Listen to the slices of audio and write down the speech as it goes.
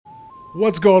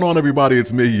What's going on, everybody?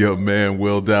 It's me, your man,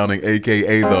 Will Downing,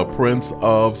 aka the Prince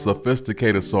of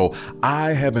Sophisticated Soul.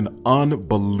 I have an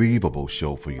unbelievable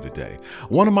show for you today.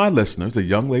 One of my listeners, a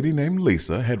young lady named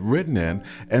Lisa, had written in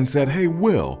and said, "Hey,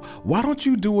 Will, why don't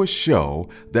you do a show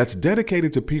that's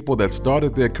dedicated to people that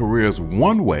started their careers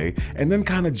one way and then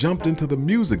kind of jumped into the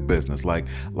music business, like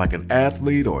an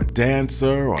athlete or a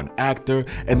dancer or an actor,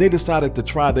 and they decided to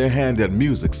try their hand at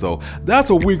music." So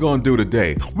that's what we're going to do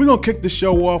today. We're going to kick the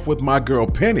show off with my girl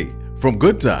Penny from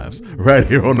Good Times right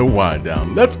here on the Wind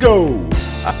Down. Let's go.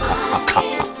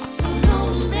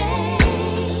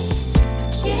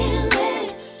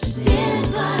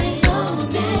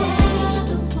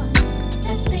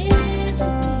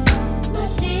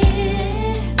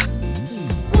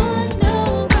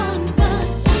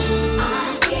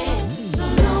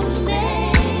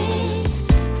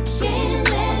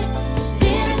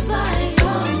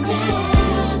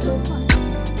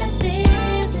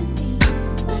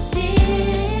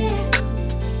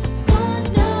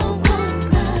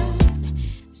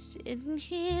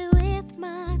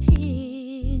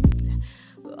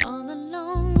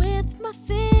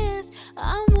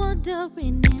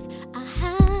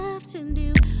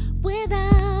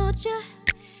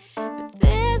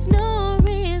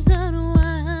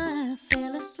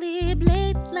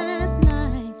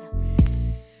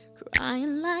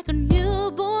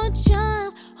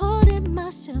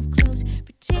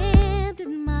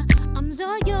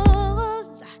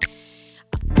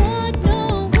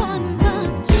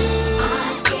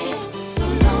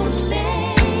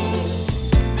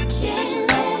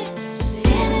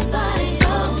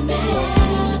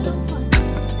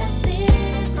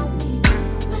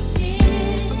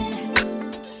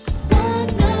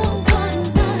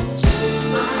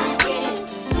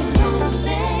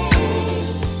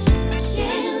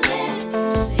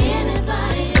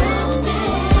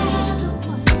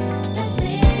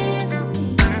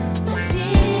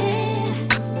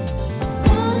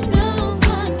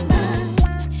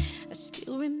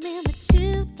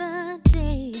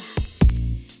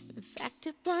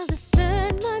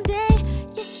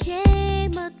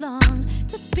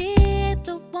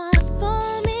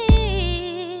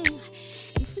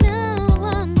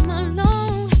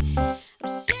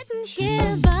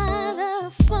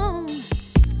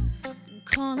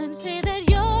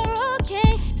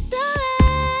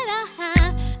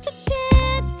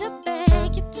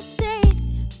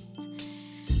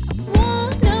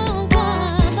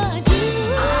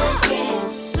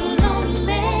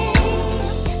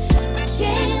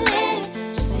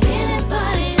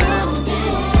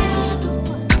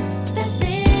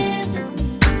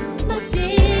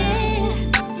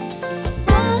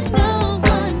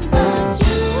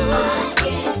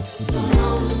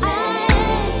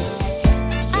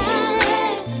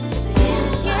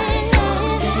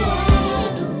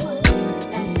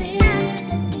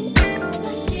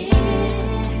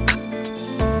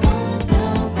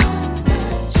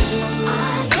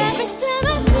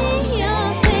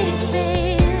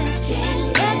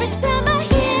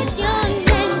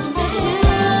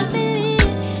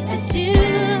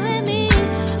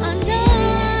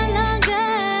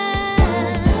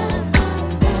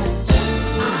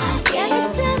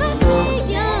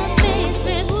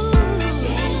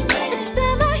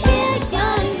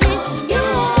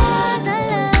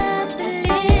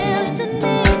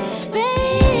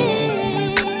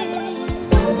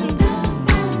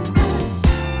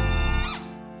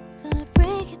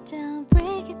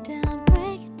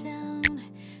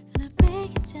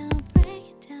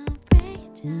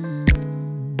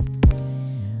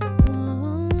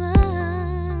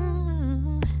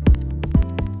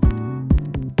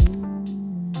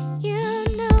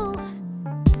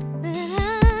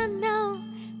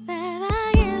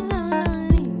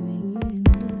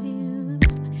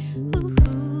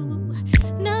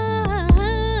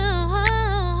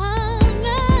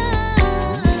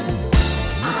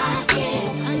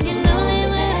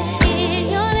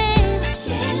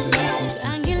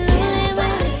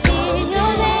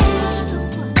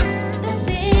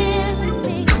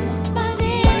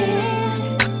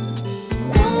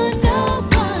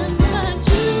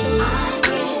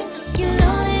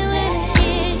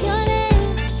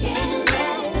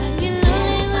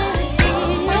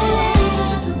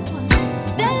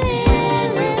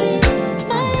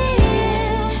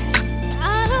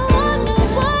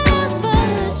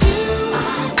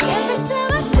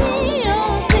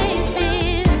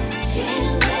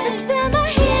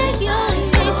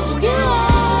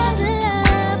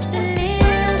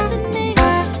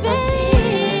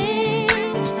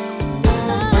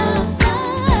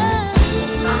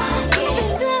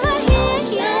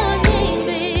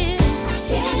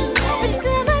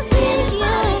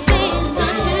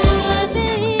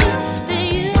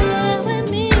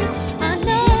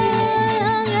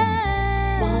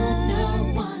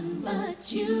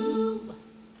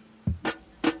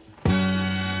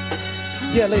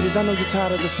 Yeah, ladies, I know you're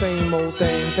tired of the same old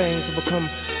thing. Things have become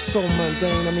so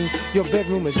mundane. I mean, your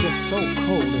bedroom is just so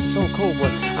cold. It's so cold,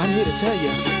 but I'm here to tell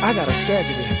you, I got a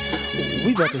strategy.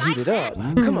 We about to heat it up.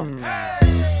 Come on.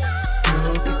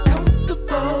 Girl, get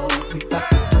comfortable. We about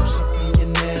to do something you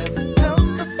never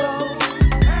done before.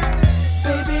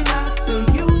 Baby, not the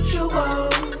usual.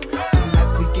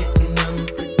 Tonight we getting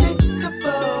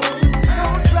unpredictable. So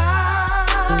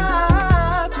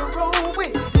try to roll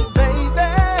with it, baby.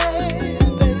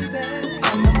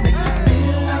 I'ma make you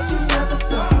feel like you never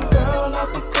felt. Girl, I'll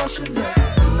be cautious. Let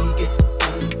me get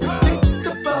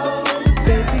unpredictable.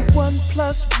 Baby, 1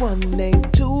 + 1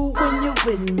 ain't 2 when you're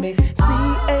with me. C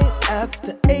ain't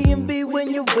after A and B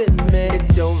when you're with me.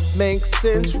 It don't make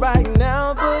sense right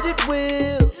now, but it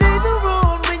will later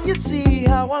on when you see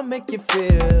how I make you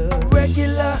feel.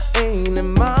 Regular ain't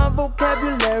in my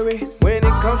vocabulary. When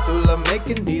it comes to love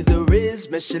making, neither is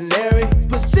missionary.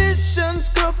 Positions,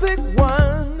 girl, pick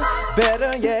one.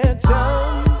 Better yet,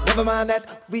 some. Never mind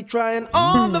that, we trying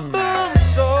all of them.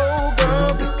 So,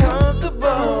 girl, get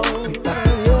comfortable.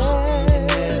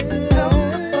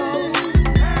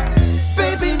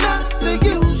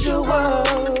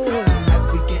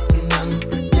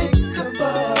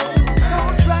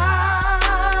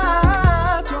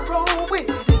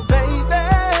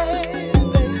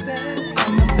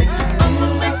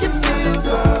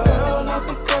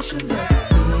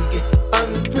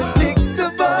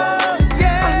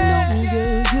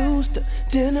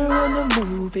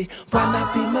 Why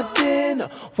not be my dinner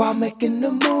while making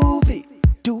a movie?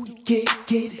 Do you get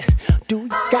it? Do you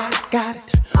got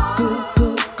it?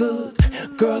 Good.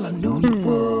 Girl, I knew you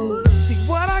would. See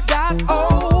what I got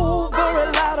over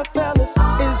a lot of fellas is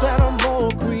that I'm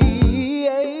more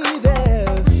creative.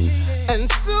 And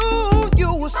soon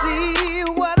you will see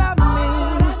what I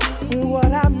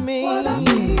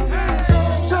mean.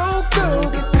 So girl,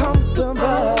 get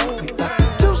comfortable.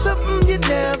 Do something you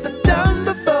never done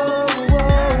before.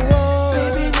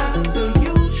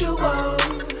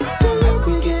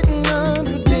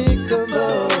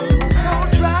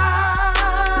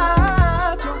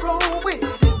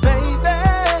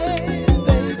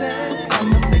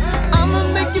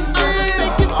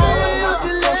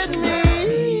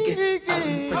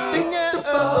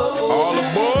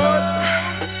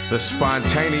 The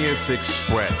Spontaneous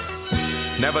Express.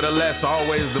 Nevertheless,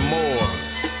 always the more.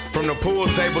 From the pool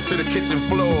table to the kitchen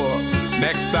floor.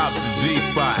 Next stop's the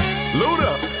G-Spot.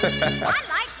 Luda!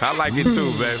 I like it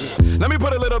too, baby. Let me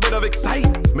put a little bit of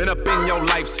excitement up in your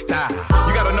lifestyle.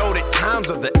 You gotta know that time's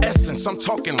of the essence. I'm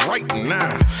talking right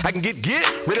now. I can get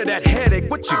rid of that headache.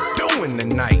 What you doing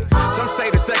tonight? Some say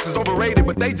the sex is overrated,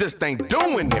 but they just ain't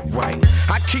doing it right.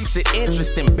 I keeps it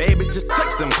interesting, baby. Just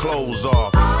take them clothes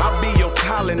off. I'll be your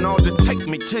Tylenol. Just take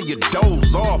me till you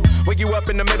doze off. Wake you up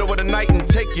in the middle of the night and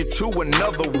take you to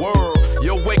another world.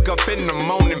 You'll wake up in the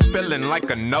morning feeling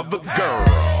like another girl.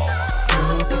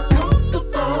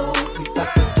 We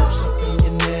about to do something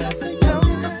you never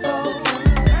done before.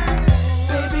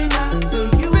 Baby, not the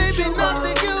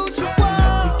usual.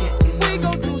 We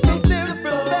gon' do something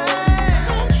different.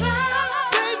 So try,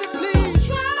 baby, please.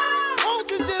 Won't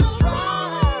you just try?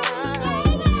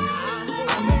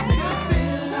 I'ma make you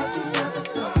feel like you never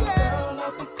felt. Girl,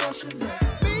 I'll be cautious.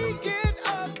 We get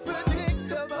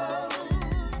unpredictable.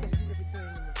 Let's do everything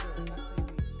in reverse. I say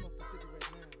we smoke the cigarette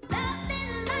now.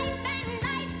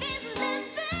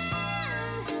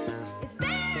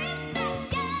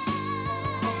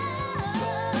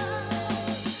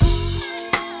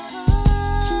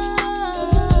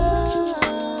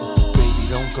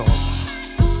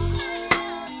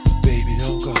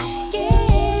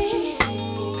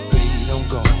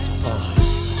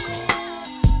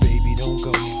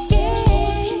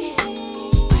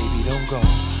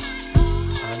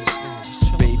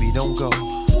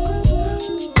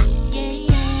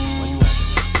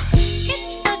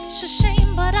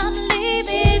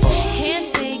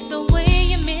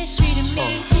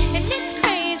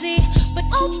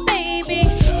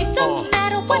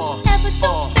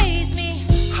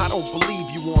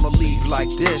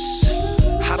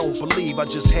 I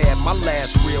just had my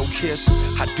last real kiss.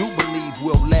 I do believe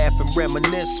we'll laugh and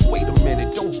reminisce. Wait a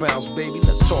minute, don't bounce, baby.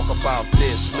 Let's talk about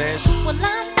this, man. Well,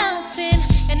 I'm bouncing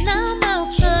and I'm out,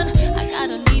 son. I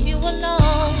gotta leave you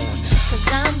alone. Cause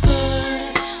I'm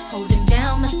good, holding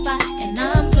down my spot, and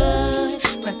I'm good.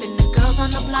 Repping the girls on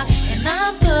the block, and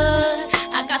I'm good.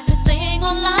 I got this thing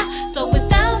on lock, so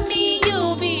without me,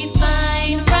 you'll be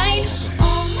fine, right?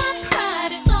 All my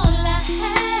pride is all I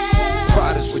have.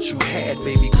 Pride is what you had,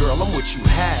 baby girl. I'm what you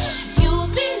have. You'll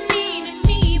be needing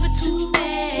me, but too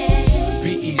bad.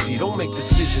 Be easy, don't make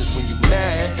decisions when you're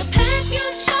mad. The path you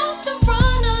chose to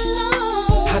run alone.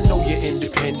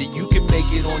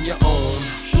 your own.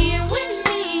 Here with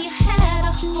me, you had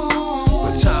a home.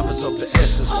 But time is of the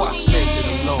essence, why spend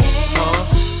it alone, huh?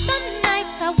 The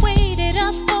nights I waited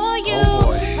up for you.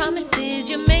 Oh boy. Promises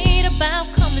you made about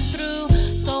coming through.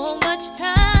 So much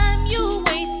time you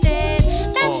wasted.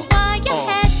 That's why I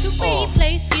had to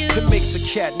replace you. It makes a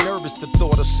cat nervous, the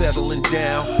thought of settling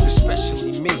down.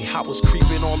 Especially me, I was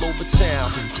creeping all over town.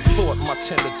 Thought my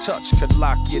tender touch could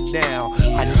lock you down.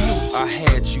 I knew I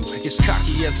had you, as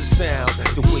cocky as it sounds.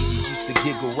 The way you used to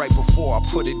giggle right before I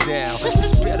put it down.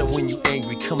 It's better when you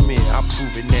angry, come in, I'll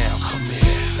prove it now. Come in.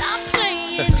 Stop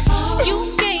playing,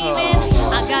 you gaming.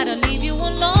 I gotta leave you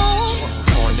alone.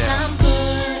 Cause I'm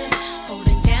good,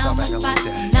 holding down my spot.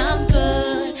 And I'm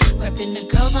good, repping the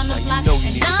girls on the block.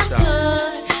 And I'm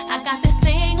good, I got this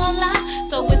thing on lock.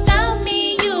 So without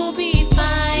me, you'll be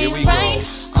fine. Here we right?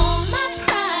 go. All my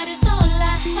pride is all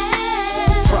I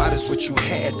have. Pride is what you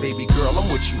had, baby girl, I'm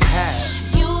what you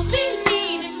have. You'll be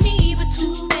needing me, but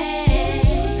too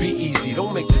bad. Be easy,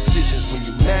 don't make decisions when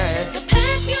you're mad. The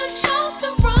path you chose to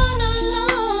run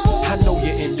alone. I know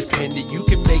you're independent, you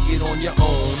can make it on your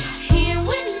own. Here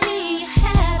with me, you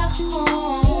had a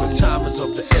home. But time is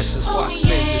of the essence, why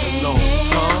spend it alone,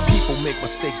 huh? People make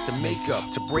mistakes to make up,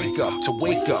 to break up, to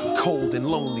wake up cold and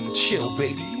lonely. Chill,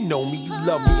 baby, you know me, you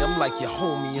love me, I'm like your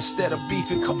homie. Instead of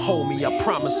beefing, come home me. I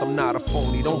promise I'm not a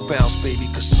phony. Don't bounce, baby,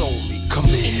 console me. Come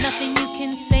Ain't in. nothing you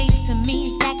can say to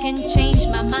me that can change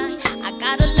my mind. I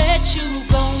gotta let you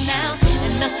go now,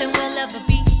 and nothing will ever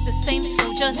be the same.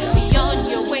 So just be on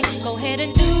your way. Go ahead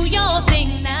and do your thing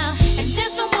now. And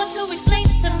there's no more to explain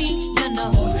to me, you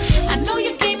know. I know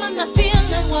your game, I'm not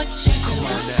feeling what you do.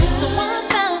 So I'm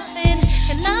bouncing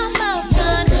and I'm out,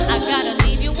 son. I gotta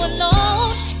leave you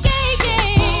alone. Yeah,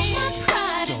 yeah. My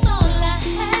pride is all I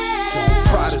have.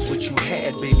 Pride is what you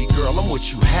had, baby girl, I'm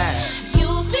what you have.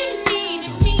 You'll be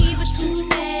needing me, but too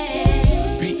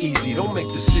bad. Be easy, don't make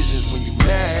decisions when you're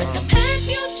mad. The path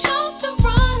you chose to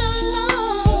run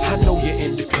alone. I know you're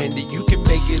independent, you can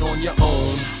make it on your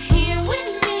own. Here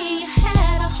with me, you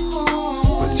had a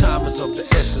home. But time is of the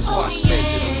essence, why spend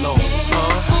it alone,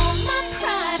 huh? All my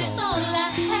pride is all I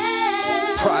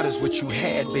have. Pride is what you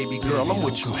had, baby girl, I'm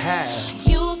what you have.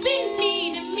 You'll be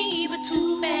needing me, but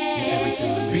too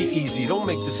bad. Be easy, don't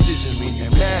make decisions when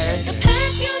you're mad. The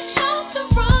path you chose to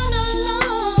run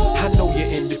alone. I know you're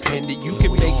independent, you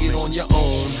can make it on your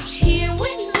own. Here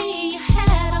with me, you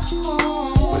had a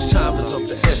home. But time is of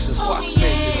the essence, why spend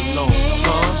it alone,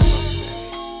 huh?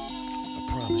 I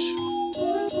promise you, you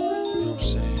know what I'm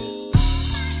saying?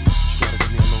 You gotta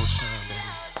give me a little time, baby.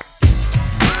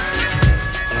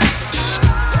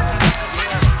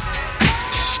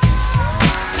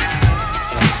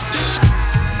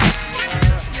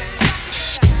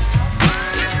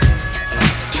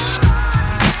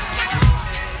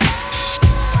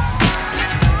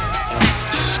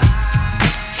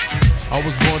 I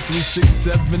was born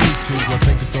 3672, I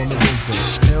think it's on the wisdom.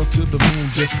 Hell to the moon,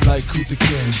 just like Kuta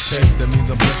Kinte. That means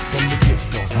I'm blessed from the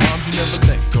get-go. Moms, you never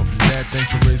let go. Dad,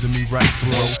 thanks for raising me right,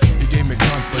 bro. He gave me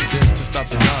confidence to stop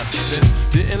the nonsense.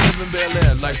 Didn't live in Bel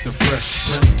Air like the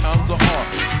Fresh Prince. Times are hard,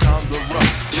 times are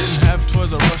rough. Didn't have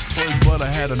Toys R Us toys, but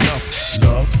I had enough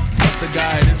love. Plus the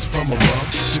guidance from above.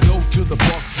 To go to the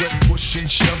park, sweat, push and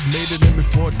shove. Made it in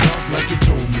before dark like you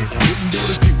told me. Didn't do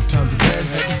it a few times, the dad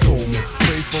had to scold me.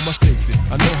 Pray for my safety.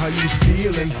 I know how you was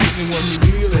feeling, didn't want me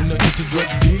reeling, into drug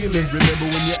dealing. Remember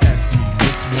when you asked me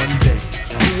this one day,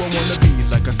 who I wanna be?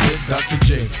 Like I said, Dr.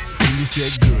 J. And you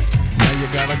said good, now you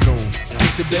gotta go.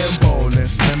 Take the damn ball and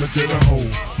slam it to the hole.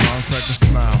 Mom cracked a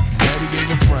smile, daddy gave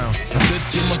a frown. I said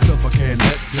to myself, I can't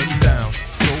let them down.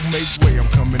 So make way, I'm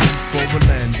coming in for a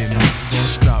landing. Nothing's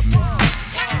gonna stop me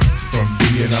from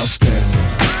being outstanding.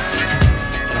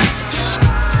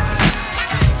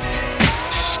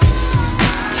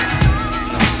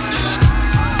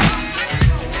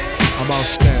 I'm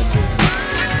outstanding.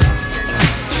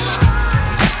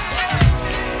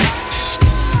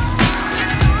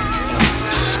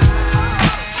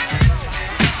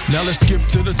 Now let's skip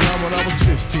to the time when I was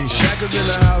 15. Shackers in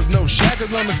the house, no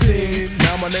shackers on the scene.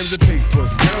 Now my name's in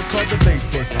papers, girls call the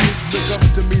vapors. Kids look up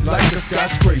to me like a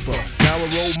skyscraper. Now a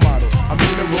role model, I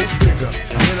mean a role figure.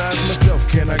 Then I ask myself,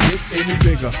 can I get any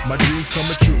bigger? My dreams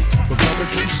coming true, but coming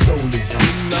true slowly.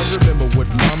 Didn't I remember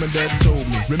what mom and dad told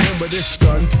me? Remember this,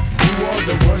 son, you are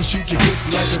the one, shoot your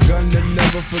gift like a gun and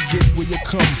never forget where you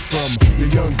come from. the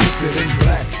young gifted and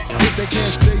black. If they can't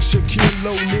say Shaquille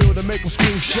O'Neal to make them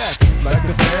scream Shaq, like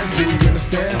the fans do when the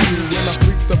stands do when I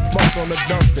freak the funk on the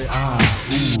dunk they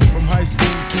ooh. From high school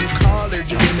to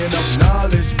college, you get enough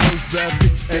knowledge. First draft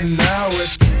pick, and now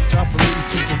it's time for me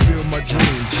to fulfill my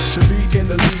dream. To be in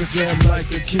the league and slam like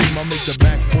a king. I make the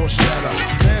backboard shatter,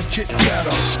 fans chit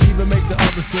chatter, even make the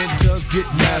other centers get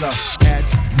madder at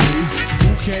me.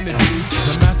 Who can it be?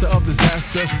 The master of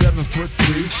disaster,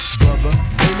 7'3", brother.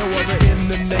 Ain't no other in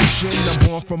the nation. I'm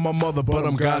born from my mother, but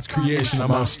I'm God's creation.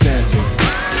 I'm outstanding.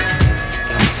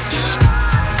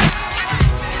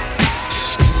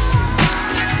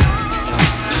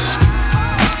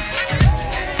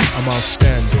 I'm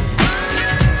outstanding.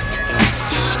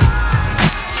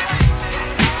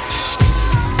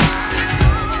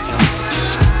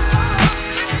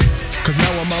 Cause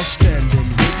now I'm outstanding.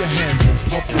 Wave your hands and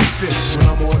pump your fists. When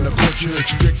I'm on the court, you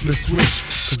strictly swish.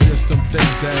 Cause there's some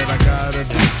things that I gotta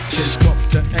do. Tape up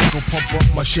the ankle, pump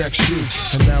up my Shaq shoe.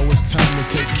 And now it's time to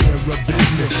take care of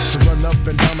business. To run up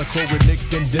and down the court with Nick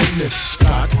and Dennis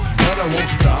Scott, but I won't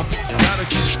stop. Gotta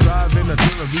keep striving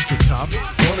until I reach the top.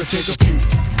 Gonna take a peep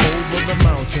over the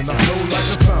mountain. I flow like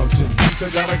a fountain. Peace, I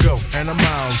gotta go, and I'm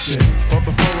mountain. But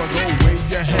before I go,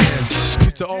 wave your hands.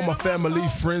 Peace to all my family,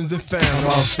 friends, and fans.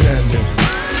 I'm outstanding.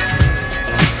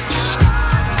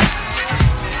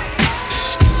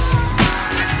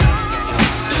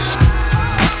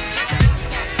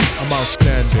 I'm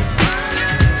outstanding.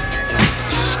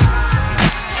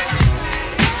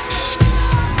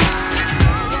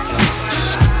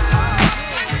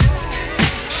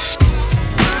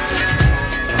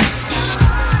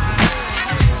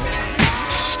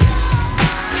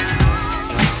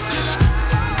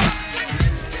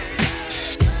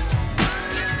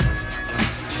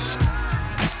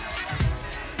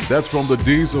 That's from the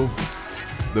Diesel,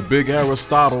 the big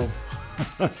Aristotle.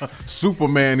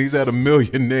 Superman, he's had a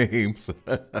million names.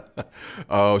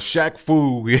 Shaq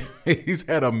Fu, he's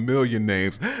had a million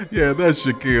names. Yeah, that's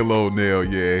Shaquille O'Neal.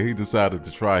 Yeah, he decided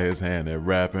to try his hand at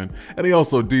rapping. And he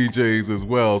also DJs as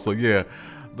well. So yeah,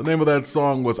 the name of that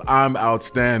song was I'm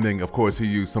Outstanding. Of course, he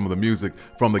used some of the music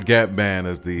from the Gap Band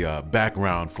as the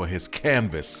background for his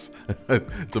canvas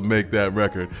to make that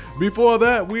record. Before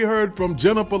that, we heard from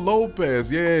Jennifer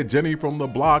Lopez. Yeah, Jenny from the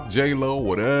block, J-Lo,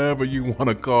 whatever you want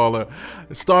to call her.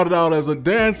 It started out as a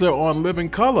dancer on Living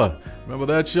Color. Remember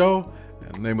that show?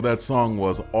 And the name of that song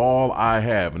was All I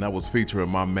Have, and that was featuring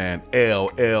my man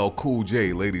LL Cool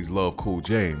J. Ladies love Cool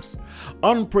James.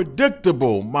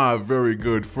 Unpredictable, my very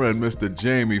good friend Mr.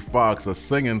 Jamie Foxx, a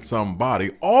Singing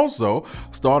Somebody, also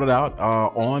started out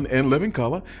on In Living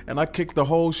Color, and I kicked the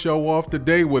whole show off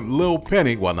today with Lil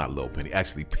Penny. Well, not Lil Penny,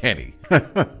 actually Penny.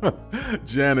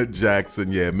 Janet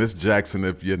Jackson, yeah, Miss Jackson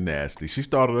if you're nasty. She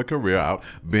started her career out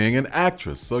being an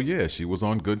actress, so yeah, she was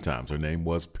on Good Times. Her name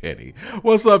was Penny.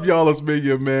 What's up, y'all? It's me,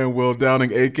 your man Will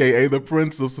Downing, aka the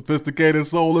Prince of Sophisticated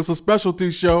Soul. It's a specialty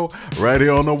show right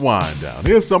here on the Wind Down.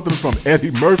 Here's something from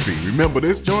Eddie Murphy. Remember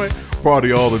this joint?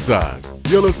 Party all the time.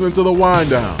 You're listening to the Wind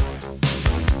Down.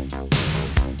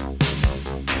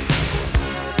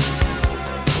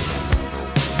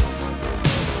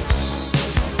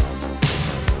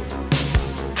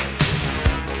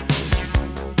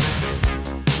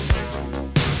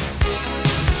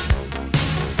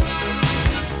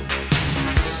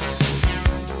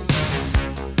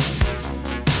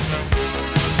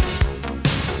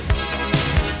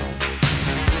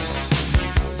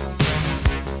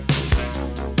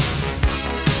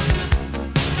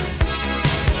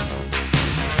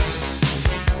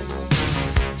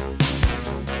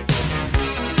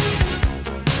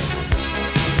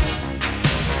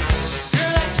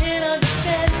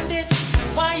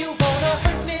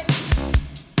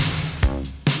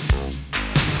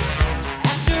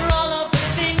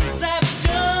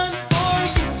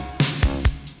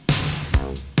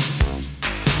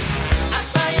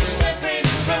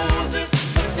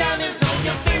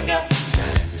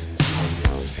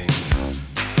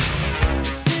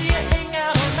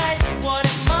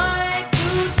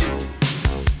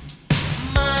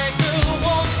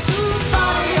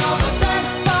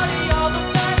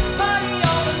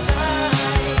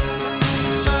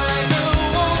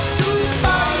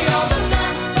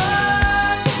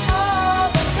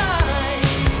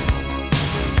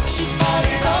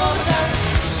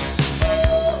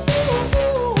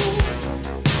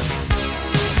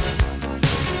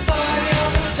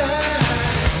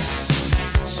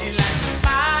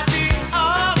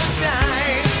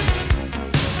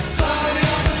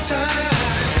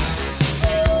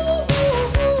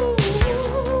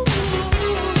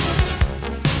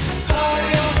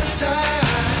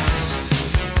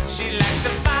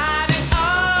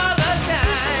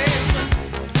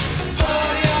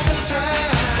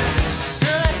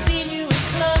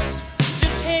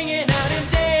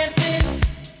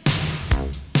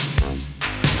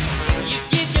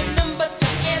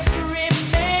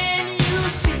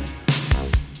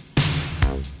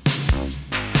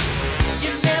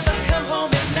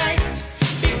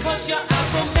 'cause you're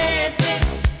out romancing.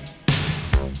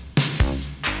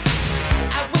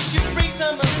 I wish you'd bring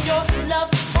some of your love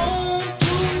home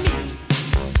to me.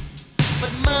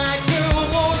 But my girl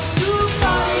wants to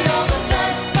party all the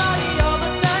time, party all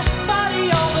the time, party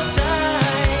all the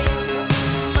time.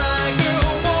 My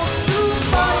girl wants to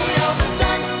party all the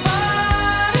time,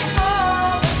 party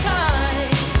all the time.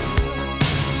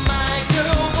 My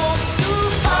girl wants to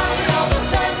party all the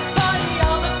time, party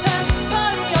all the time,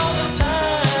 party all the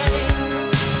time.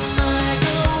 My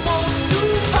girl wants to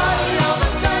party all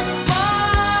the time,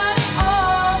 party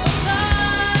all the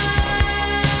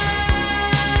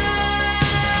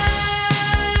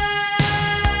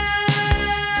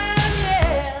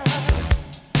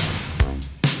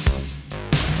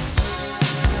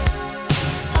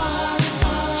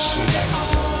She likes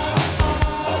to party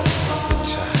all the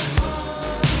time.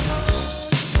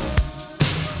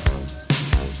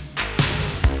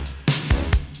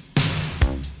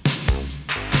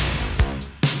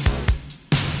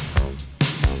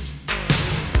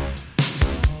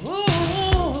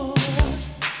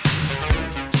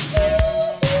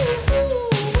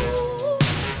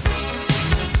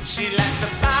 She likes to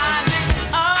party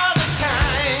all the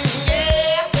time,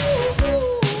 yeah.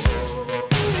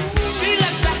 She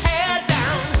lets her hair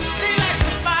down. She likes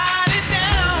to party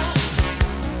down.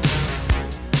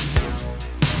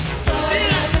 She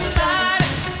likes to party.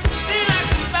 She likes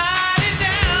to party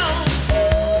down.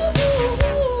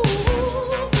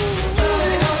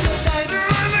 Party all the time.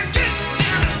 Wanna get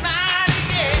down and party,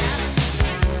 yeah.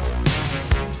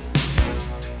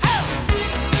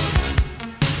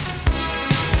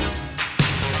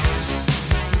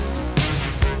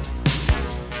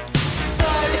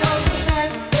 Party all the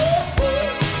time.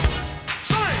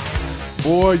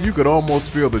 Boy, you could almost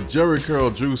feel the Jerry Curl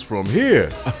juice from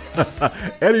here.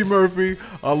 Eddie Murphy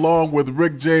along with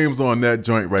Rick James on that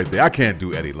joint right there. I can't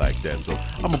do Eddie like that, so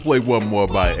I'm going to play one more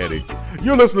by Eddie.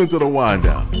 You're listening to The Wind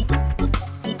Down.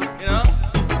 You know?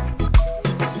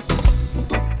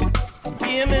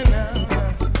 Hear me now.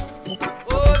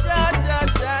 Oh, da da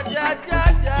da da da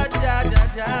da da da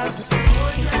da.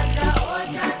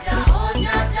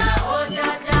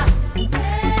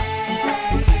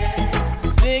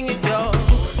 Sing it, y'all.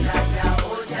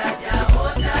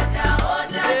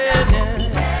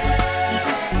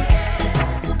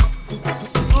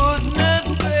 Goodness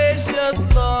gracious,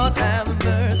 Lord have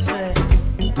mercy.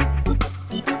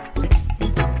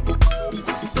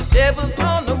 The devil's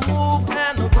on the move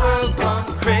and the world's gone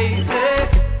crazy.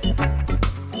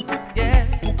 Yeah.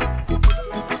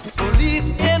 Police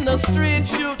in the street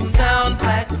shooting down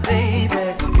black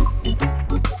babies.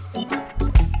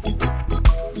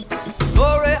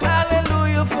 Glory,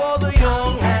 hallelujah for the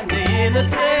young and the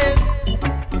innocent.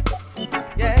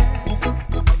 Yeah.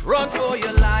 Run for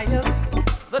your life.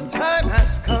 The time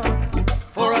has come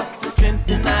for us to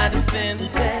strengthen our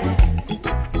defenses.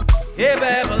 Hey,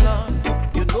 Babylon,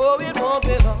 you know it won't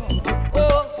be long.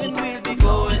 Oh, and we'll be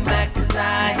going back to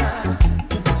Zion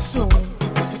soon.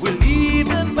 We're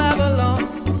leaving Babylon.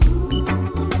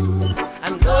 I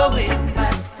know it.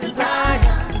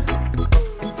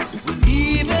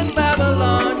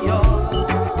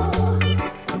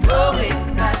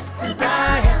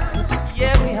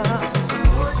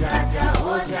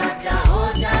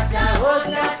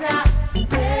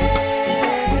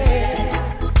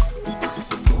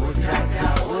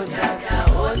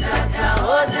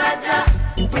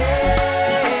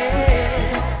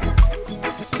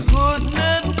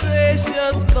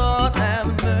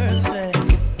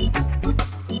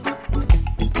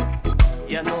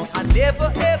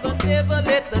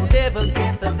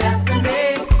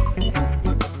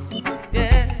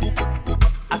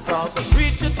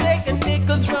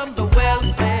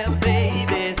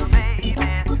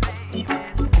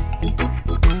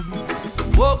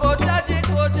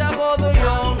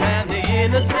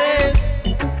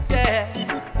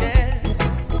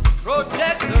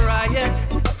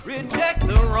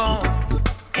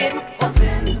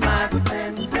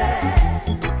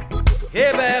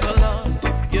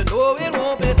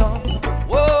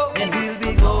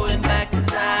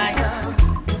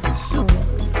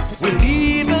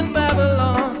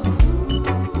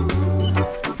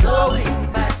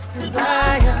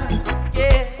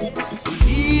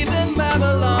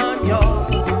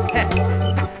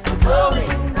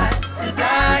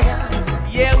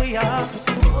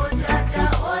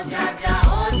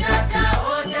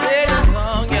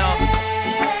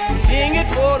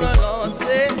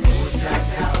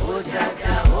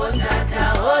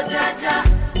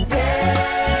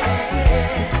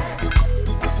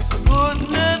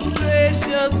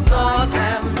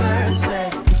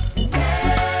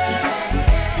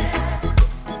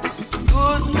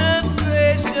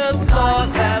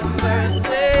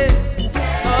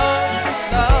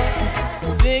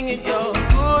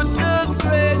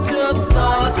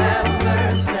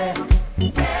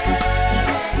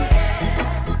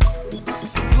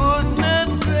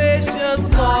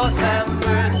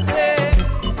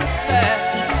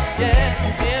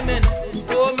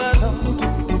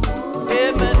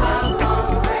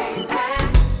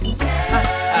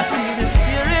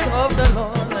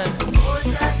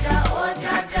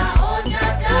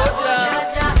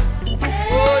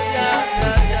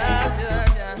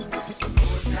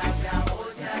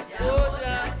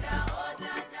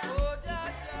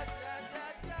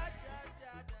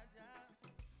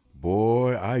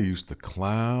 Boy, I used to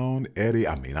clown Eddie.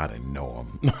 I mean, I didn't know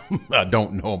him. I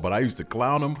don't know him, but I used to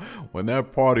clown him when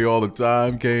that Party All the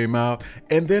Time came out.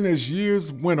 And then as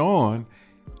years went on,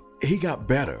 he got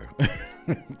better.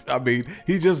 I mean,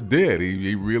 he just did.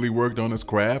 He really worked on his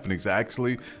craft, and he's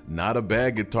actually not a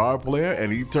bad guitar player,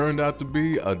 and he turned out to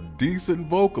be a decent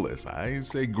vocalist. I ain't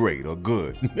say great or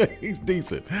good. He's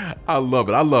decent. I love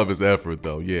it. I love his effort,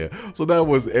 though, yeah. So that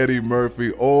was Eddie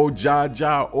Murphy. Oh, Jah,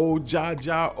 oh,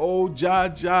 Jah, oh,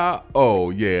 Jah.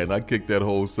 Oh, yeah, and I kicked that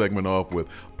whole segment off with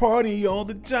Party All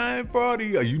the Time, Party.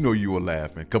 You know you were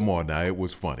laughing. Come on now, it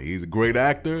was funny. He's a great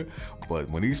actor, but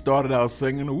when he started out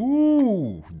singing,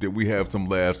 ooh, did we have some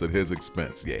laughs at his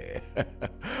expense? Yeah.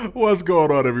 What's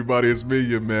going on, everybody? It's me,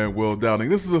 your man, Will Downing.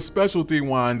 This is a specialty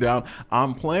wind down.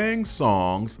 I'm playing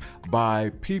songs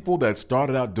by people that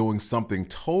started out doing something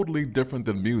totally different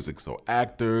than music. So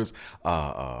actors,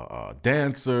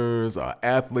 dancers,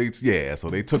 athletes, yeah. So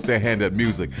they took their hand at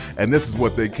music, and this is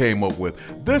what they came up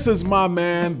with. This is my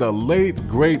man, the late,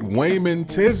 great Wayman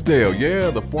Tisdale. Yeah,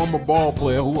 the former ball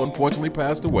player who unfortunately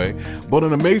passed away, but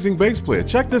an amazing bass player.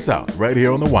 Check this out right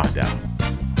here on the Wind Down.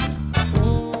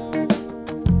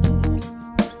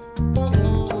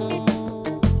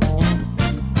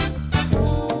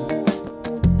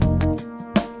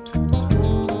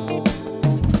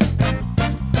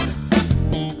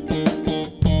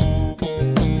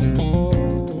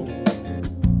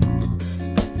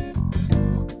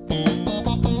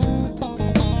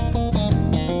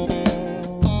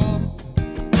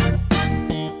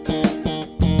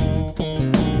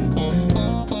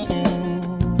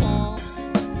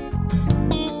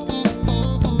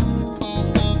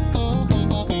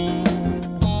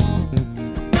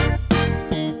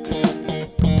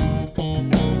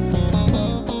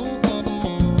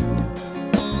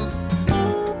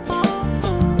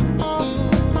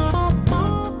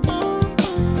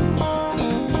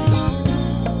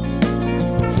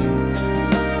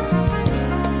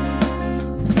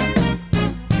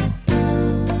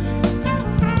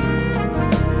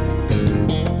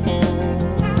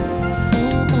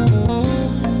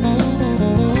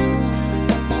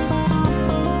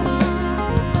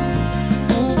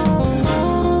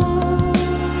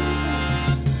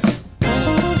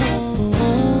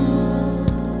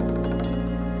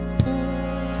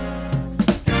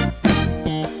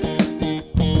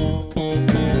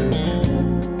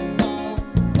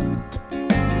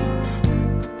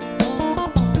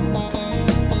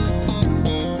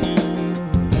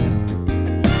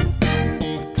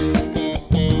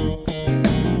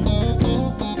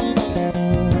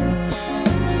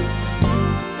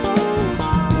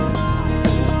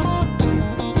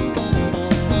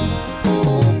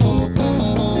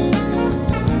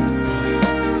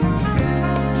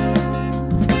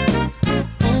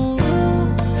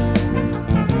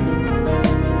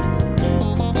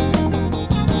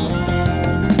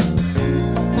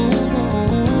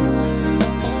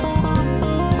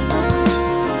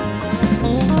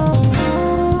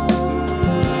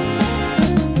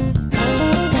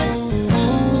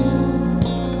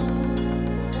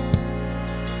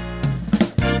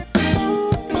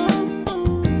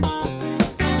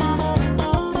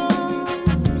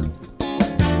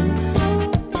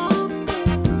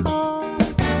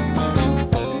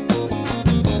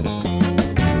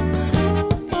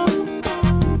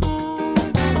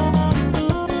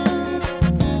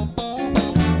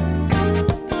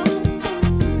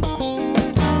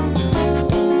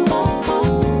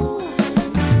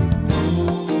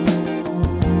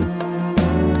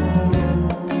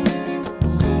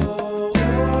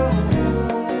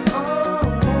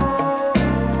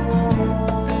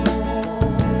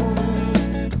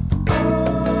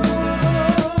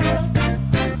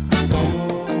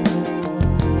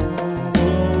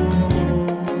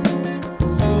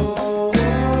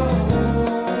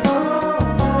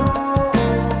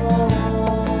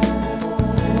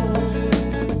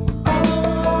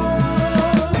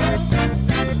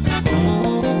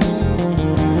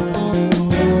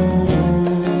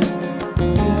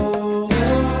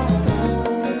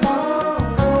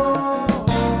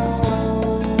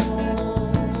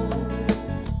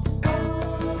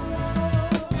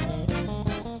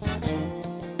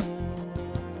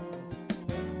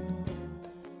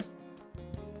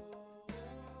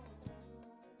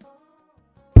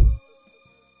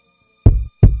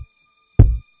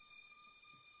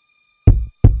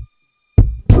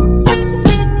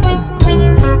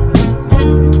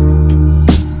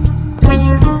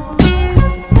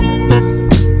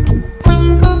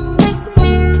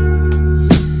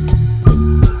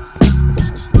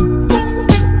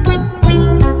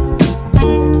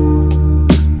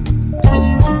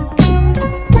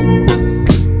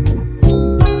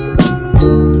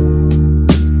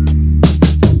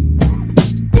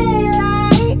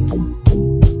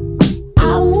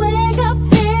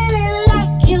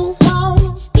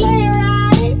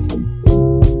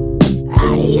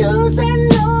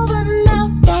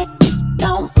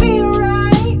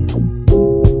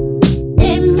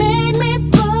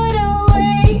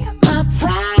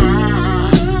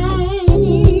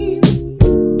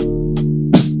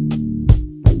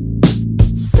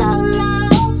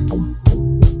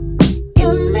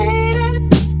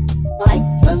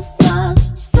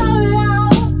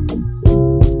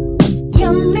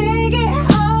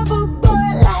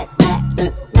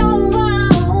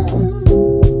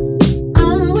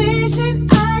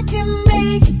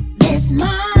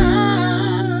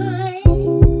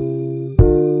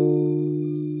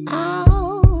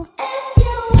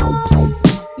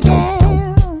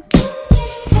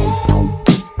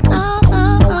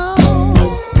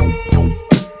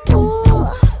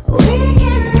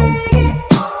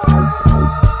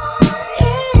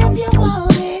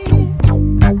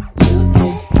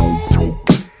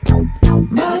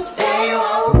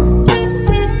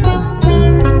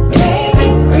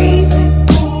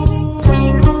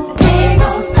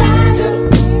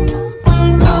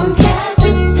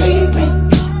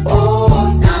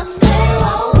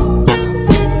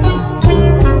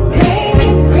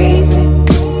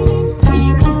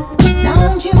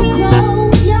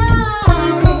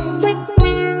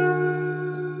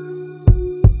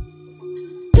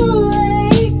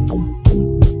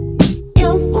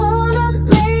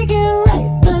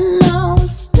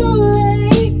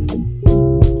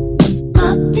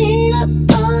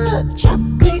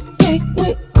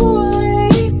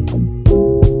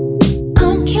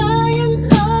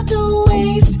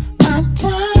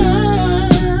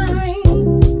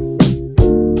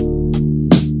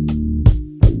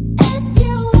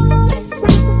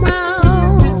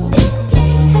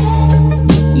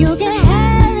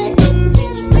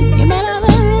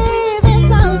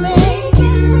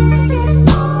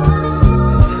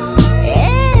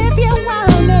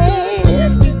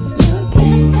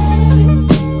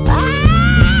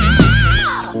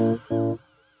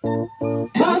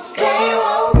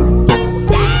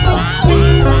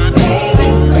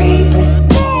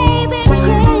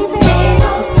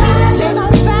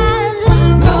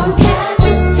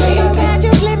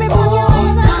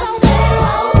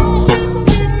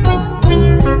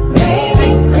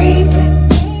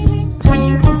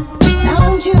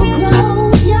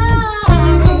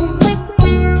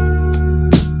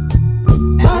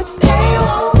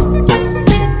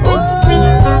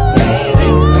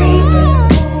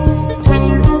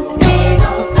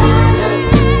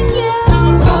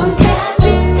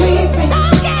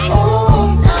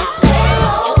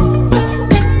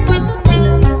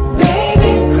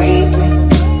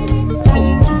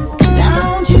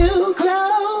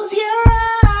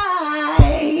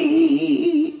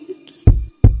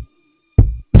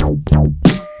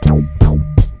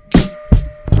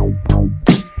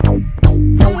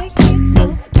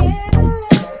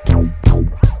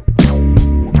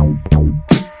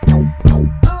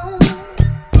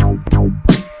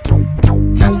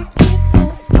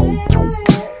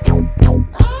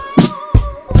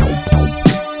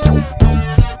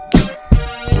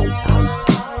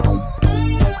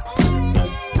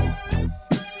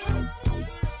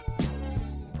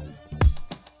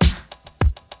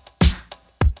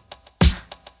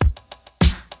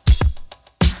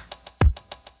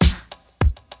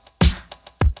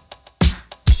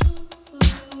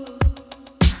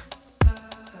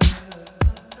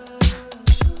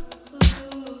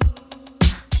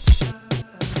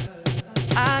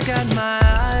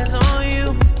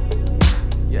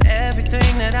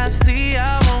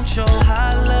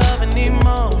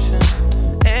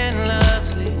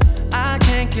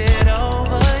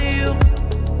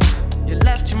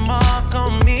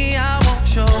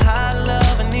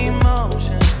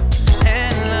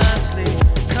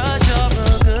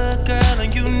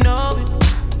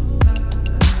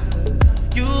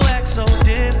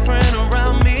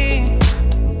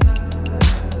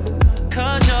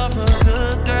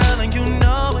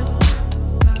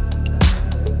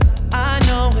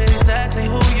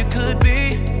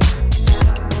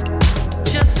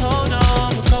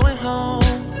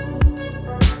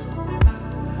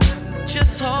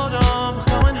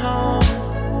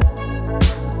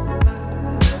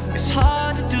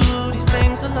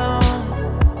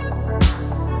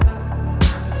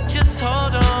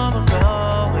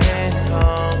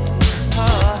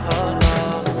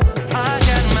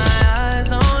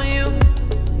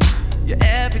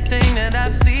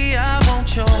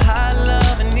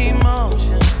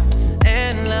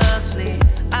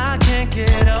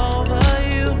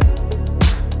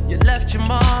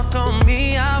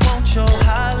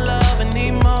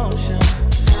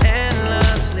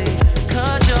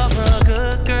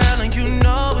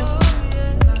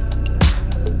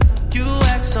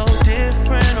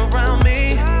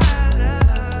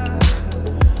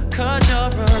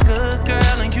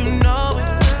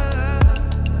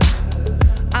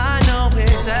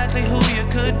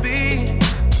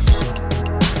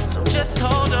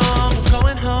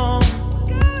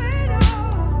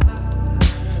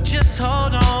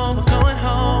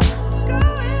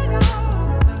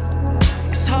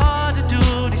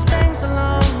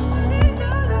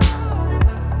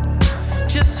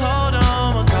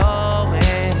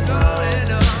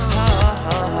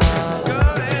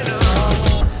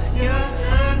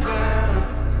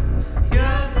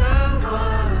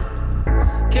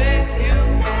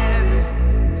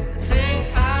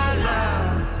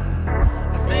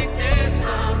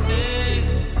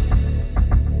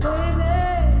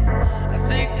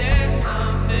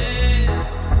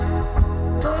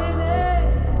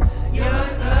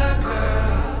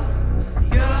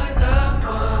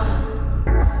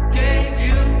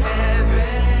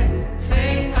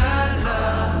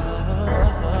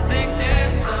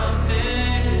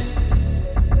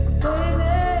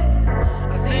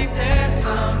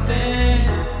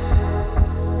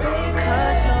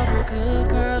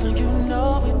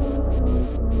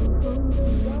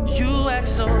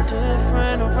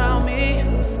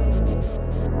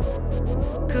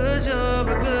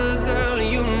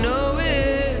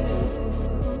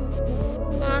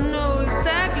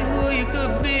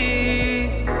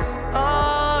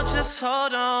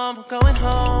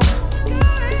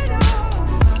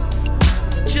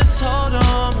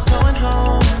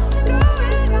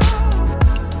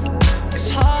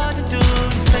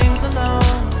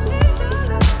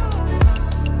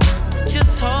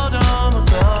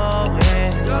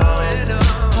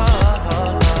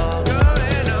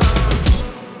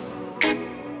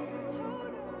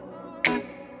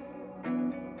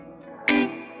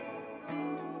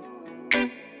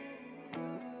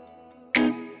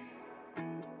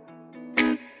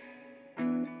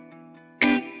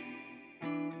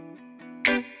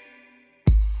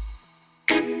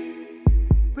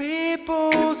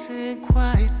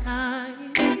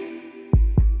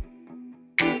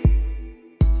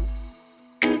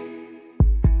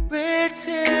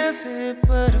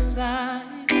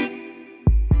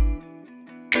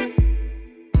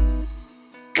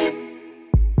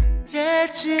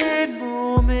 Wretched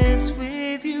moment. moments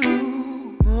with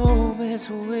you, moments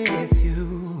with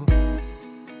you.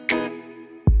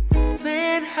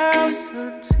 Playing house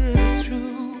until it's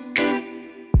true.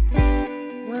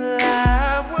 Well,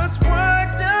 I was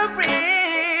wondering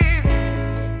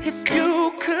if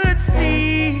you could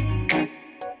see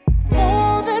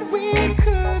all that we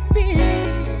could be.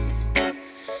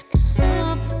 It's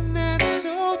something that's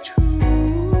so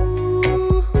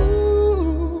true.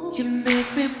 You make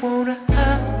me wanna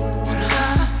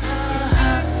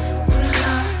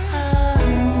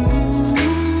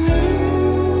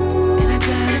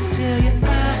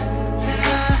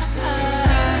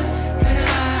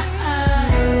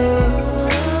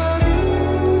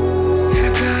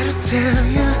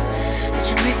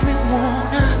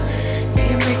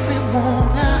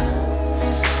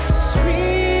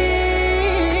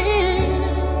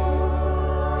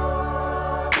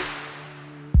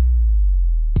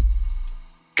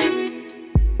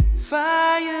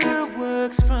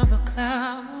fireworks from a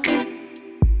cloud.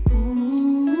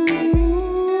 Ooh,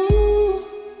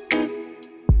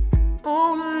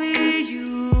 only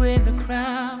you in the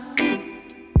crowd.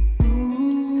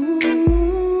 Ooh,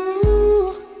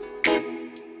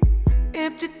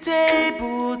 empty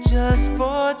table just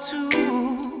for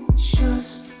two,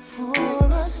 just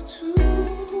for us two.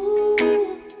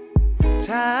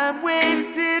 Time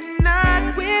wasted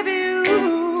not with you.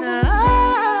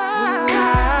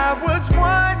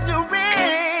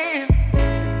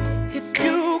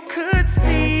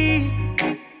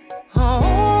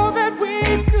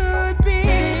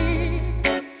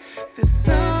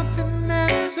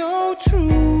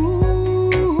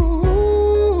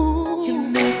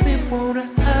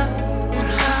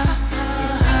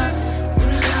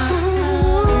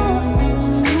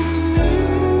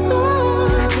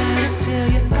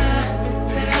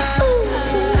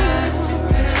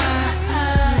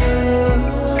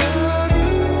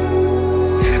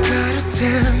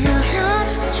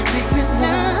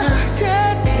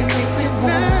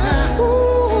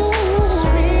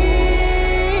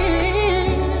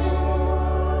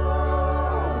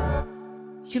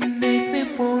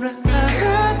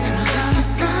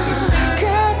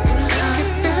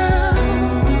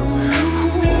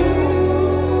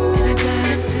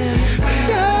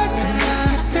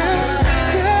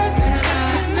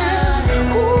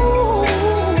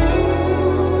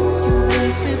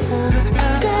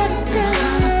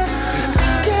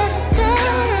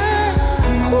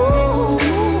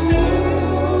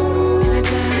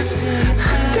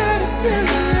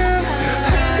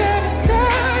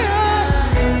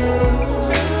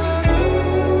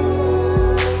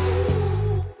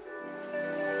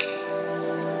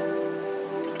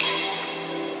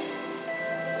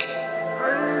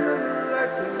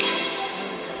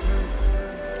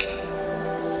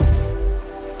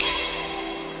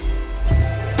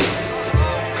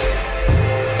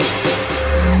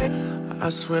 I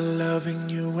swear loving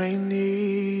you ain't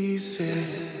easy,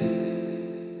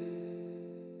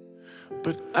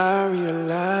 but I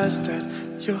realize that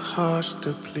your heart's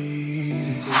still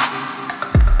bleeding.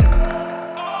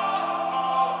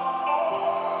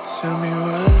 Tell me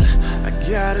what I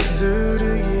gotta do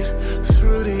to get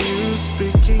through to you,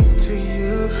 speaking to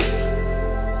you.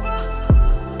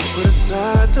 Put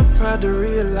aside the pride to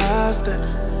realize that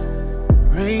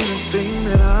there ain't a thing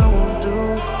that I won't do.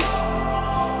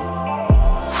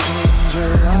 Your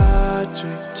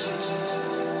logic.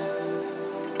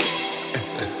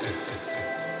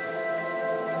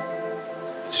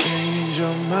 Change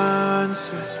your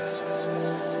mindset.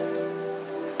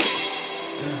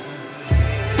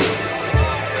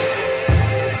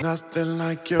 Nothing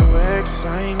like your ex,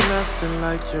 ain't nothing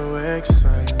like your ex,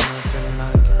 ain't nothing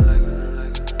like your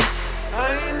ex.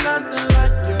 Ain't nothing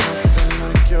like your ex, ain't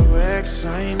like your ex,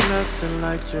 ain't nothing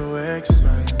like your ex,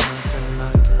 ain't nothing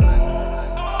like your ex.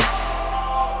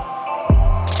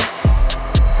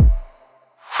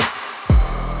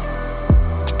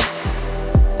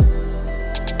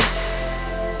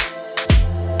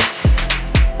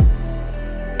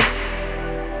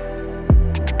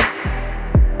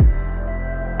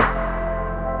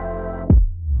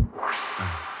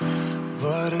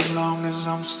 But as long as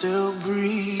I'm still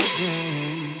breathing,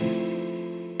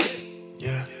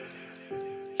 yeah,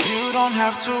 you don't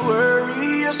have to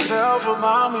worry yourself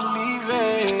about me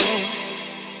leaving.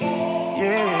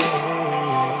 Yeah,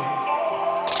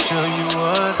 tell you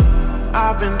what,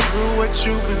 I've been through what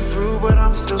you've been through, but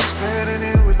I'm still standing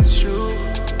here with you.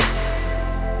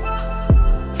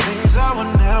 Things I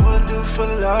would never do for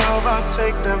love, I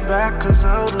take that back, 'cause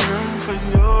I'll do them for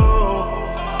you.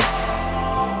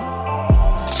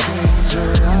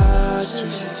 Your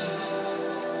logic.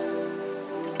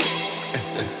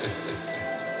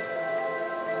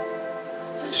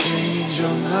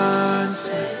 your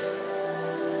mindset.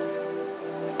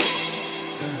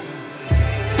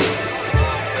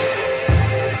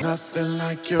 Nothing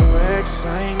like your ex,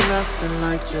 ain't nothing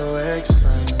like your ex,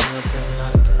 ain't nothing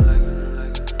like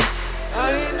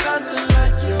ain't nothing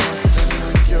like your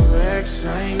ex,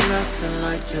 ain't nothing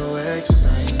like your ex,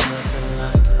 ain't nothing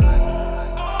like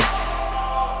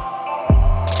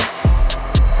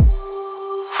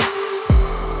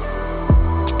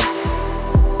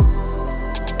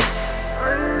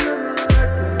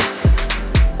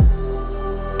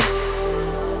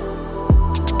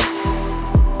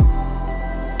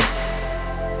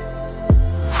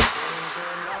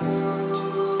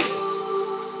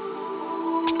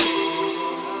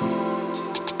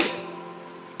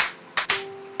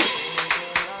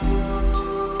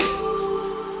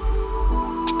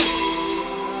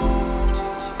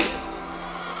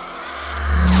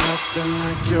nothing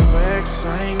like your ex,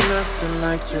 ain't nothing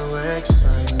like your ex,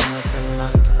 ain't nothing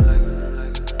like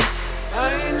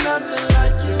ain't nothing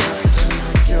like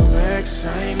your ex,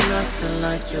 ain't nothing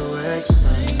like your ex,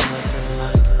 ain't nothing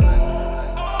like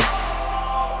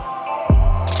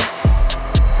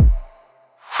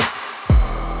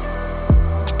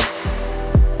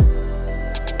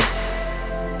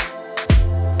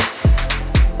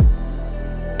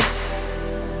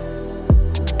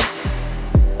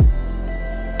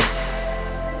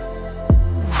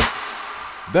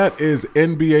That is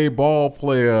NBA ball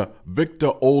player Victor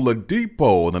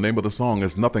Oladipo. And the name of the song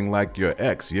is Nothing Like Your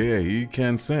Ex. Yeah, he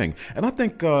can sing. And I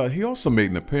think he also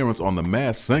made an appearance on The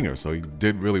Masked Singer, so he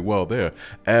did really well there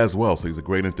as well. So he's a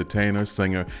great entertainer,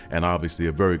 singer, and obviously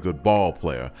a very good ball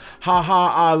player. Ha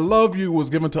Ha, I Love You was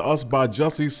given to us by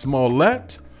Jussie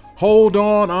Smollett. Hold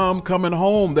On, I'm Coming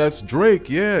Home. That's Drake.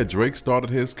 Yeah, Drake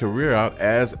started his career out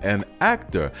as an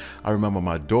actor. I remember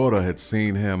my daughter had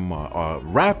seen him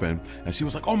rapping, and she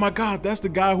was like, oh my God, that's the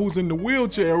guy who's in the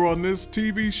wheelchair on this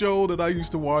TV show that I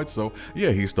used to watch. So yeah,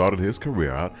 he started his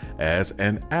career out as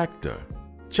an actor.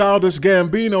 Childish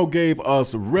Gambino gave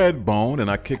us Redbone,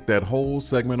 and I kicked that whole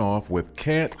segment off with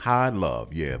Can't Hide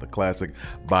Love. Yeah, the classic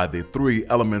by the Three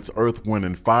Elements, Earth, Wind,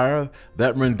 and Fire.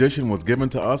 That rendition was given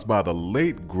to us by the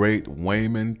late, great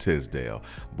Wayman Tisdale.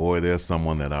 Boy, there's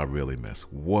someone that I really miss.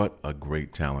 What a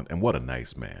great talent, and what a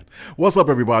nice man. What's up,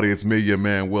 everybody? It's me, your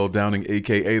man, Will Downing,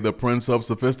 a.k.a. the Prince of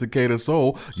Sophisticated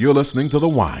Soul. You're listening to The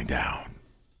Wind Down.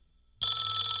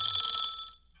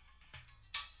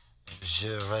 Je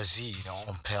réside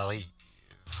en Paris.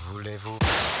 Voulez-vous?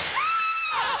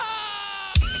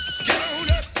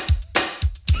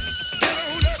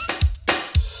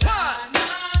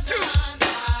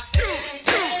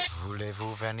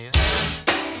 Voulez-vous venir?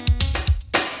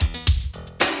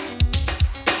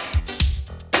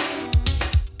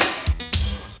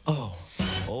 I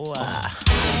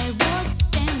was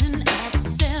standing at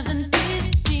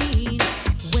 7:15,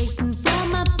 waiting for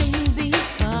my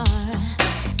baby's car.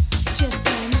 Just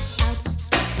then out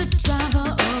stepped the driver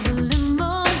of a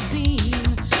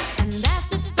limousine and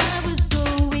asked if I was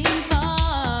going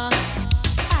far.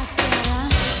 I said,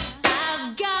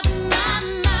 I've got my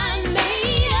mind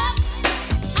made up.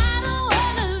 I don't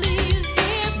wanna live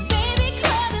here, baby,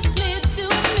 'cause it's clear to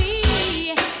me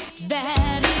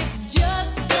that it's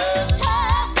just too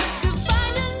tough to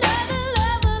find another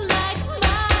lover like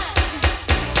mine.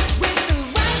 With the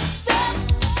right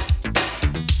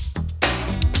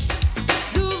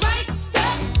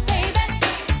stuff, baby.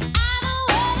 I don't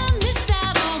wanna miss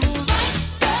out on the right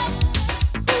stuff.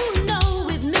 Ooh, no,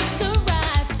 with Mr.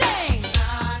 Right. Sing.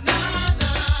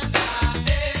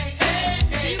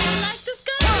 You like this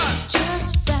girl? Just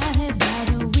Friday, about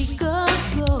a week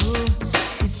ago,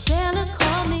 this fella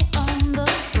called me on the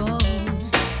phone.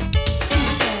 He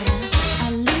said, I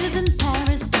live in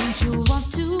Paris, don't you want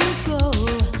to go?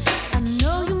 I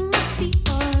know you must be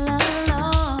all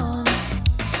alone.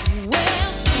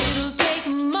 Well, it'll take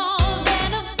more than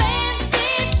a fancy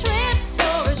trip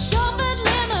or a chauffeured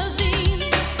limousine,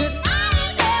 'cause I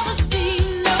ain't never seen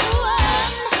no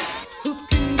one who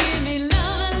can give me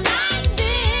love like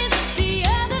this. The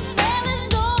other fellas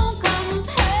don't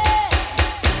compare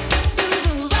to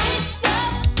the right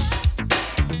stuff.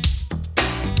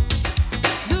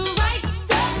 The right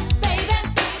stuff, baby.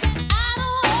 I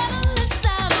don't wanna miss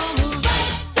out on the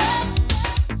right stuff.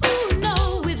 Ooh, no,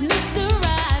 with Mr.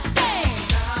 Right. Say,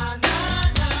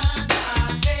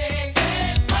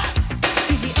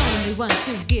 he's the only one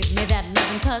to give me that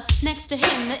loving, 'cause next to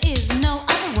him there is no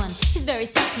other one. He's very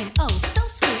sexy and oh so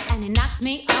sweet, and he knocks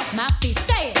me off my feet.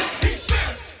 Say it.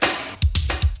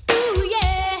 Ooh,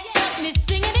 yeah, help me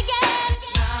sing it again.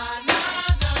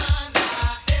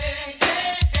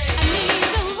 I need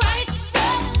the right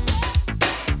stuff.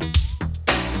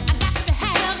 I got to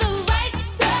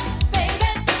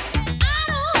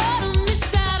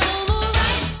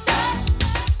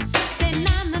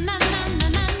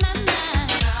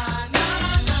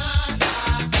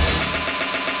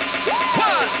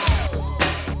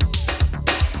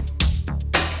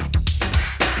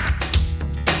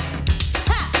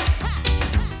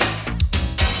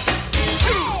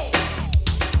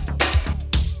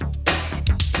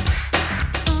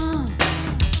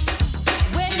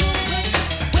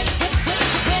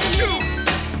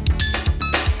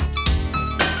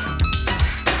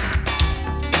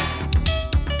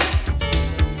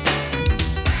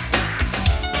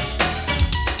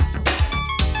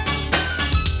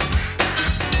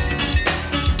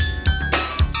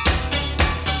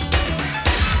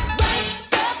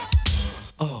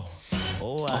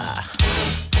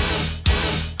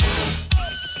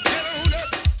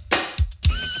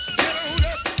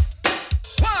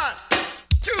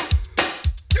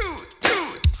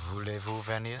Voulez-vous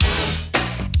venir?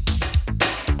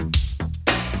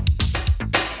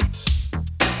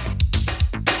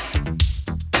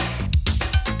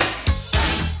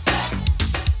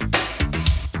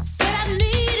 Said I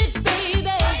need it, baby.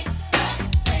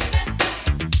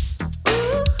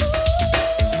 Ooh,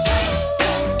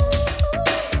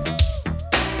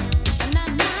 na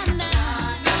na na.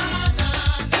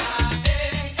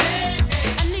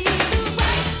 I need the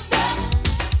right stuff.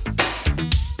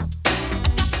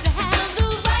 I got to have the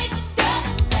right stuff,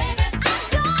 baby. I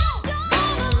don't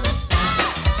wanna miss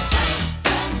out.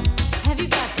 Have you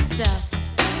got the stuff?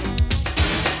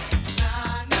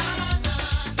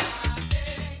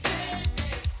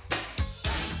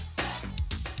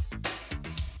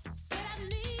 Said I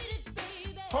need it,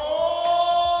 baby.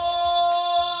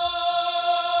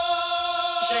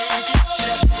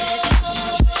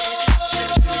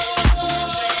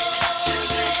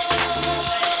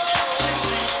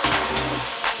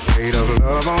 Weight of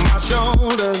love on my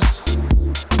shoulders.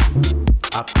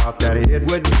 I thought that it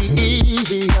would be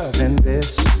easier than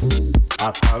this.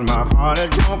 I thought my heart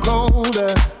had grown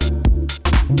colder,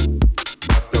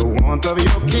 but the warmth of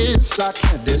your kiss I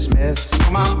can't dismiss.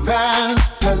 My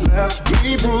past has left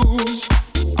me bruised.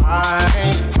 I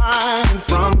ain't hiding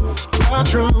from the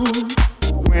truth.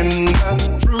 When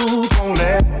the truth won't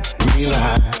let me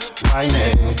lie right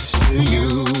next to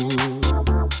you.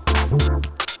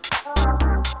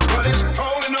 But it's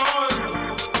holding on,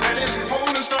 and it's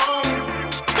holding strong.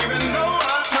 Even though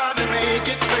I tried to make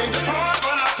it break apart,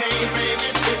 but I can't fake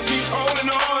it. It keeps holding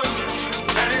on,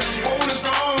 and it's holding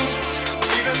strong.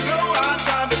 Even though I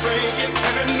tried to break it,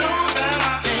 and I know that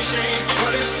I can't shake it.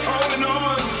 But it's holding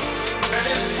on, and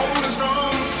it's holding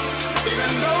strong.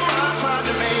 Even though I tried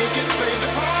to make it break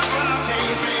apart, but I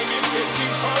can't fake it. It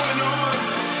keeps holding on,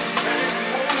 and it's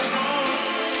holding strong.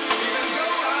 Even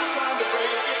though I tried to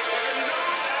break it, and I know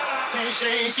that I can't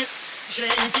shake it,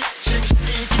 shake it, shake it, shake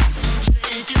it,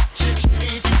 shake it, shake it,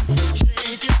 shake it,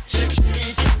 shake it,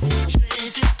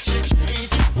 shake it, shake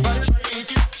it, but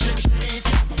shake it, shake it, shake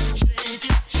it, shake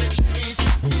it,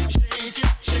 shake it,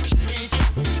 shake it,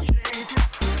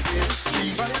 it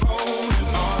keeps holding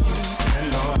on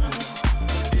and on.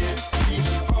 It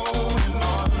keeps holding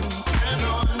on and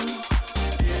on.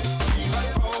 It keeps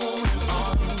holding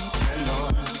on and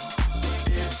on.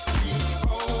 It keeps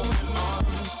holding on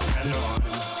and on.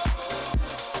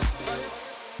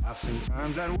 I've seen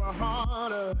times that were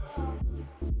harder.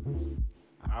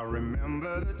 I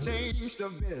remember the taste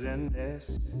of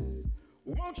bitterness.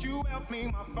 Won't you help me,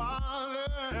 my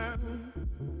Father?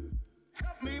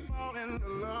 Help me fall in the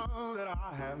love that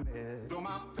I have missed. Though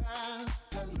my past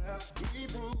has left me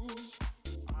bruised,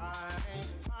 I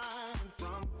ain't hiding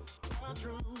from the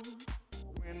truth.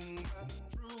 When the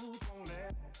truth won't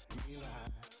let me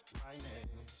lie right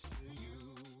next to you.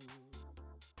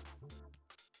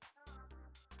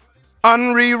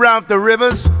 Unreroute the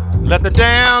rivers, let the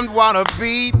damned water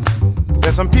beat.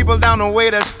 There's some people down the way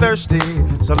that's thirsty,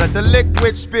 so let the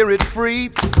liquid spirit free.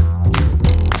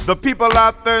 The people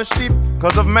are thirsty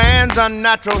because of man's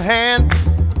unnatural hand.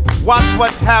 Watch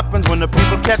what happens when the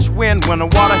people catch wind, when the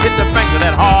water hit the banks of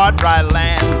that hard, dry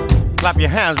land. Clap your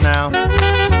hands now. Go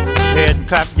ahead and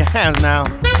clap your hands now.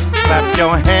 Clap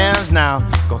your hands now.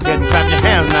 Go ahead and clap your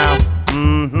hands now.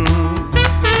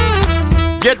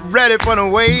 Get ready for the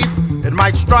wave. It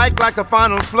might strike like a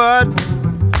final flood.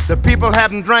 The people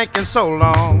haven't drank in so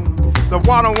long, the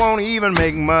water won't even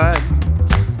make mud.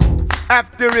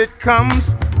 After it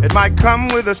comes, it might come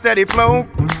with a steady flow.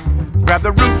 Grab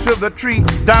the roots of the tree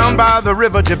down by the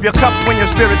river. Dip your cup when your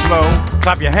spirit's low.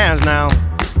 Clap your hands now.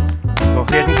 Go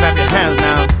ahead and clap your hands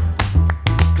now.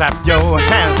 Clap your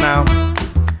hands now.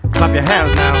 Clap your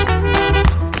hands now.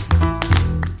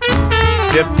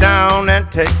 Dip down and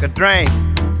take a drink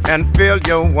and fill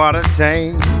your water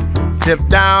tank. Dip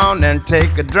down and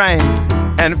take a drink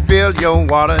and fill your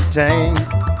water tank.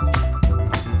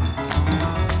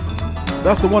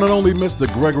 That's the one and only Mr.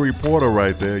 Gregory Porter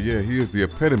right there. Yeah, he is the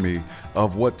epitome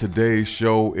of what today's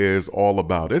show is all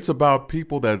about. It's about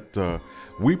people that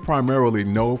we primarily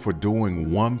know for doing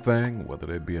one thing, whether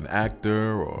they be an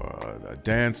actor or a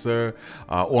dancer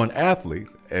or an athlete,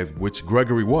 which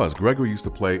Gregory was. Gregory used to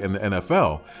play in the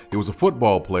NFL. He was a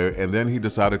football player, and then he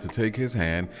decided to take his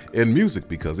hand in music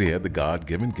because he had the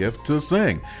God-given gift to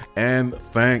sing. And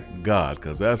thank God,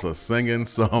 because that's a singing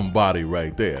somebody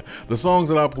right there. The songs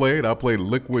that I played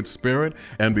Liquid Spirit,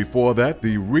 and before that,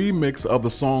 the remix of the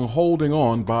song Holding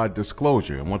On by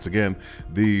Disclosure. And once again,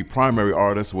 the primary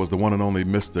artist was the one and only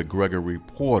Mr. Gregory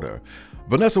Porter.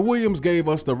 Vanessa Williams gave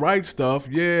us The Right Stuff.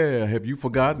 Yeah, have you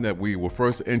forgotten that we were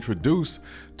first introduced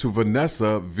to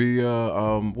Vanessa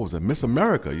via, what was it, Miss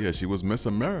America? Yeah, she was Miss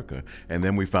America. And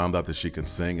then we found out that she could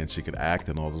sing and she could act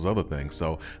and all those other things.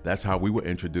 So that's how we were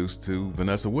introduced to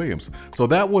Vanessa Williams. So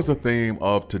that was the theme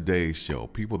of today's show.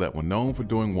 People that were known for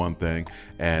doing one thing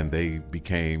and they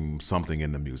became something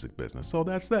in the music business. So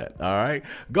that's that, all right?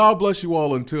 God bless you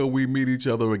all until we meet each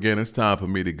other again. It's time for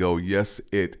me to go. Yes,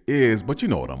 it is. But you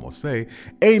know what I'm going to say.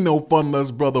 Ain't no fun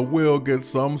unless Brother Will gets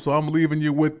some. So I'm leaving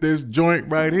you with this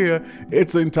joint right here.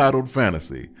 It's entitled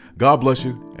Fantasy. God bless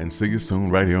you and see you soon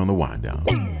right here on The Wind Down.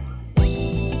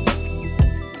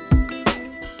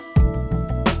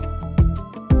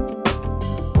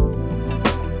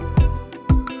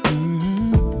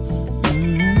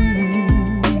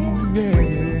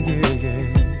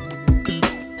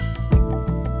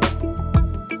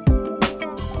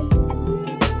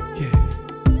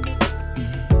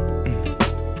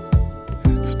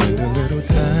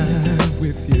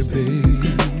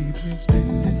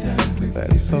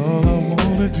 That's all I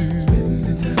wanna do.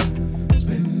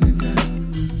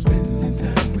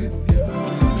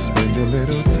 Spend a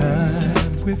little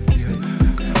time with you.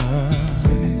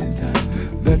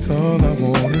 That's all I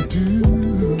wanna do.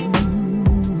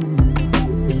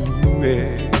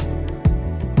 Yeah.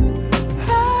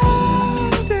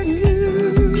 Holding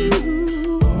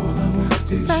you.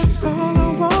 That's all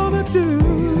I wanna do.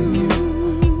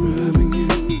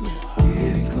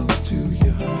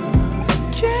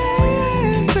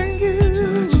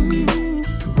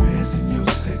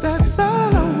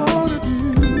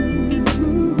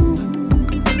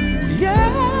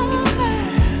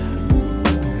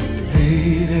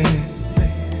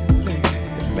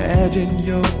 Imagine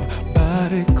your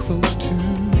body close to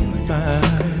mine,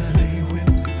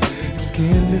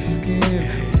 skin to skin,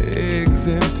 legs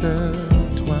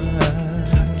intertwined,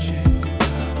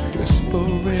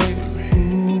 whispering,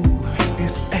 ooh,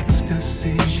 it's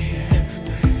ecstasy,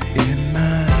 in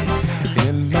my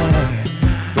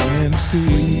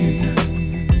fantasy.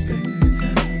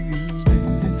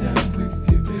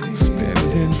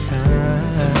 Spending time.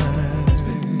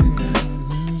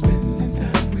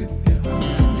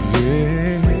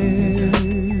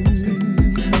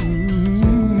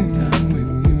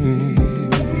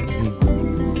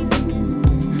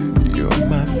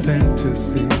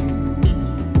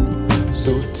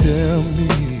 So tell me,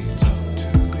 talk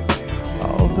to me,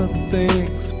 all the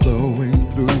things flowing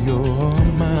through your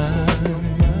mind.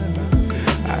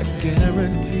 I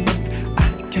guarantee I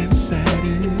can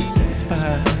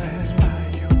satisfy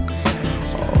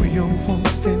all your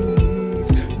wants and needs.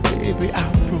 Baby,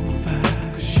 I'll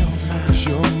provide. 'Cause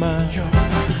you're my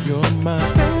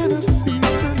fantasy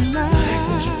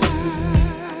tonight.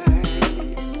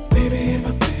 Baby, in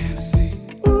my fantasy.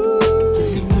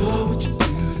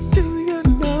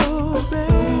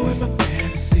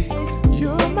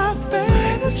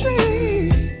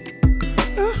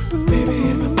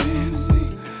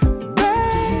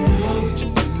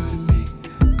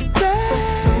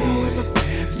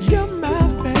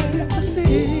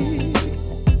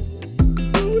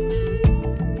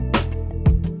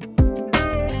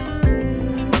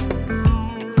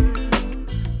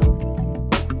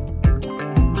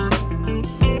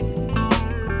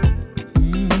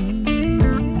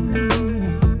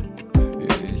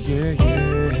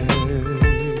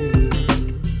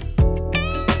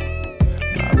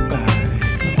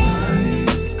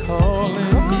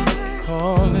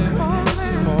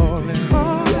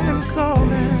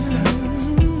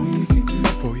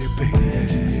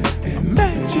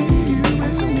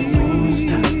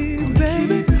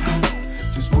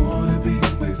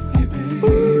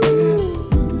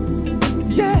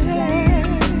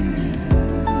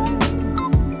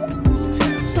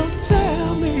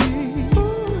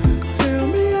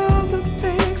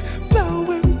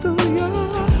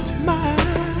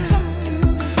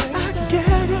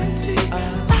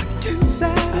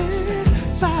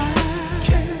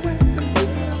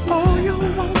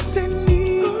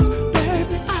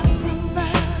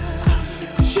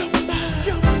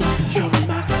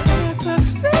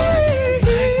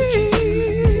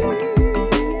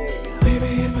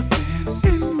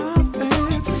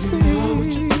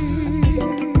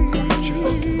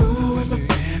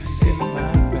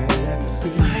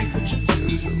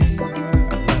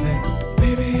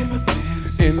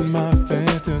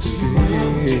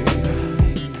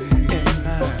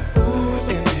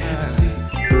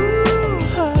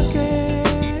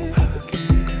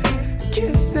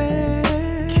 Kissing,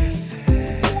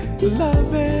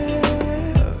 loving.